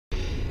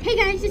Hey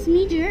guys, it's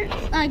me, Jared,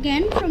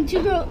 again from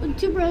Two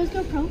Bros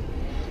Go Pro.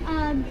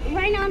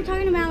 Right now I'm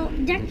talking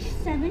about Deck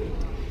 7.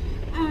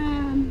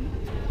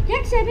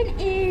 Deck 7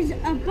 is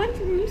a bunch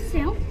of room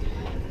sale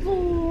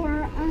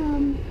for,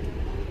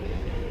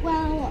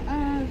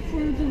 for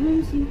the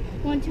rooms you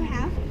want to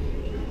have.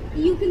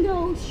 You can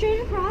go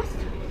straight across.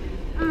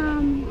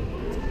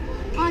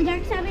 On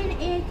Deck 7,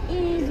 it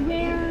is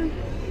where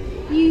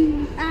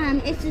you,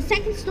 it's the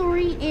second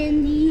story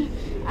in the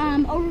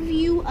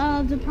overview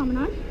of the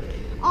promenade.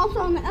 Also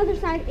on the other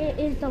side, it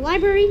is the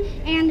library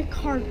and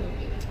card room.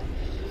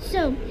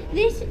 So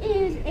this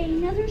is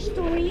another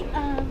story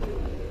of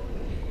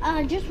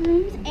just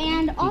rooms,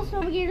 and also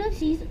Navigator of the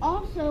Seas.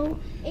 Also,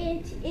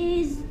 it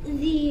is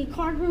the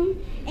card room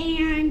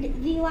and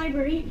the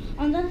library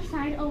on the other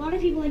side. A lot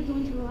of people like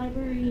going to the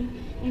library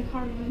and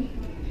card room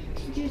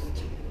to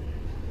just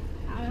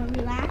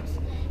relax.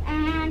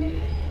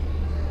 And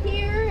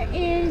here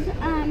is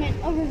an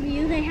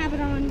overview. They have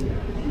it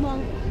on,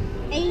 well,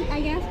 8,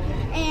 I guess,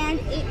 and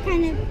it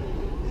kind of,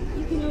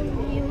 you can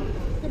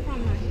overview the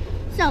promenade.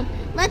 So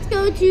let's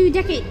go to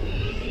Deck 8.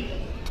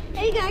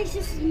 Hey guys,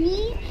 this is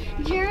me,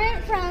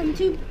 Jared from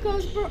Two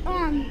Bros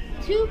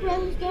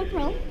Go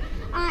Pro.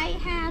 I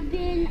have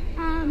been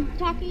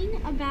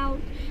talking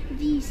about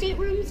the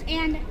staterooms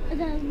and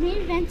the main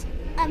events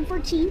for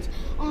teens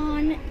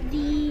on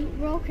the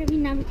Royal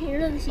Caribbean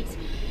Navigator of the Seas.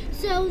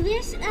 So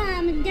this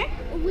deck,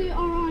 we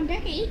are on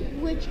Deck 8,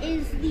 which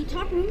is the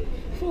top room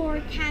for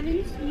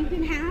cabins you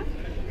can have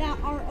that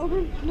are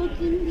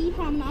overlooking the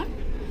promenade.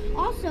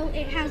 Also,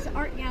 it has the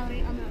art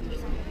gallery on the other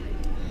side.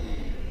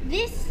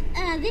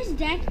 This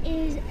deck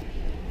is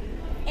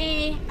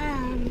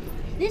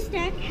this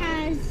deck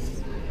has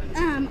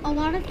a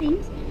lot of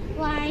things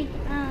like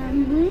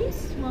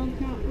rooms. Well,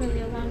 not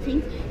really a lot of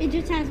things. It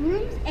just has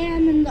rooms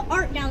and then the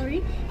art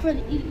gallery for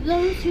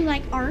those who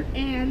like art.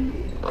 And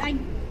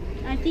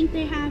I think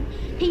they have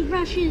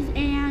paintbrushes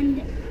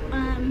and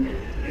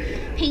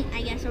paint,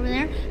 I guess, over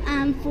there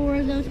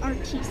for those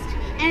artists.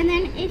 And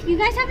then, if you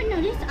guys haven't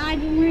noticed, I've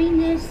been wearing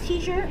this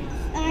t-shirt.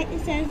 It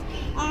says,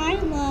 I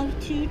love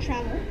to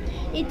travel.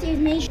 It is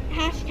made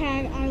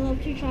hashtag I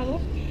love to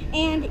travel.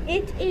 And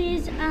it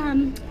is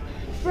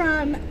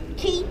from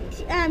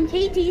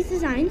KT's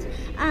Designs.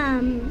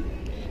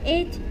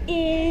 It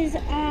is,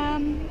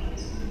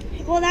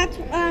 well, that's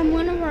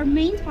one of our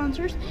main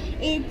sponsors.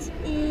 It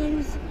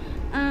is,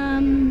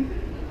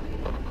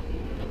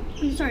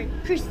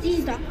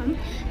 Christie's.com,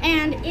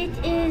 and it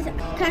is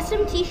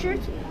custom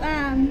t-shirts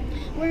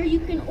where you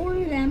can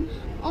order them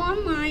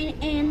online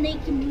and they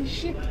can be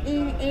shipped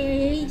in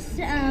a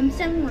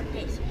 7 work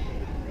days.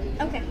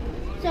 Okay,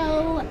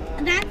 so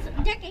that's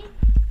Deck 8.